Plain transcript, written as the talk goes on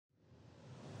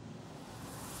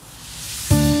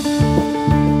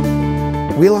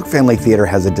Wheelock Family Theatre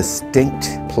has a distinct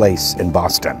place in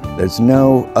Boston. There's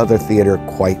no other theater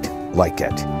quite like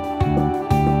it.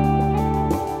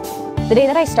 The day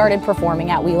that I started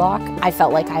performing at Wheelock, I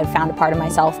felt like I had found a part of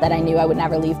myself that I knew I would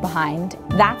never leave behind.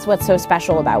 That's what's so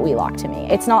special about Wheelock to me.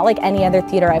 It's not like any other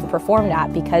theater I've performed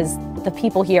at because the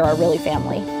people here are really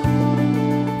family.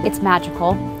 It's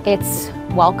magical. It's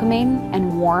welcoming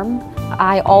and warm.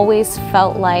 I always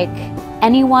felt like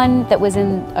anyone that was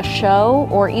in a show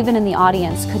or even in the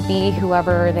audience could be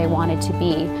whoever they wanted to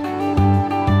be.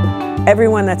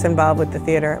 Everyone that's involved with the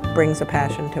theater brings a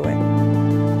passion to it.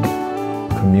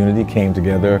 Community came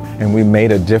together and we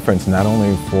made a difference not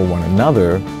only for one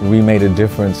another, we made a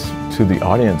difference to the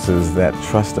audiences that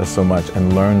trust us so much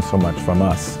and learn so much from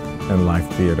us in live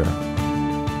theater.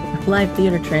 Live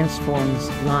theater transforms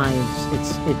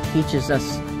lives. It teaches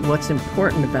us what's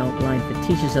important about life. It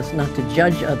teaches us not to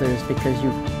judge others because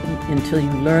until you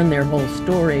learn their whole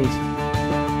stories.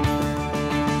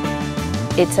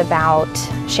 It's about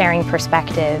sharing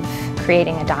perspective,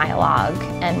 creating a dialogue,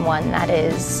 and one that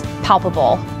is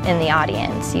palpable in the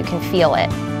audience. You can feel it.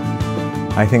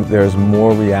 I think there's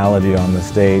more reality on the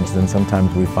stage than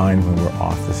sometimes we find when we're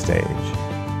off the stage.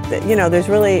 You know, there's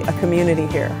really a community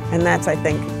here, and that's, I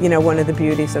think, you know, one of the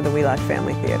beauties of the Wheelock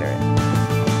Family Theatre.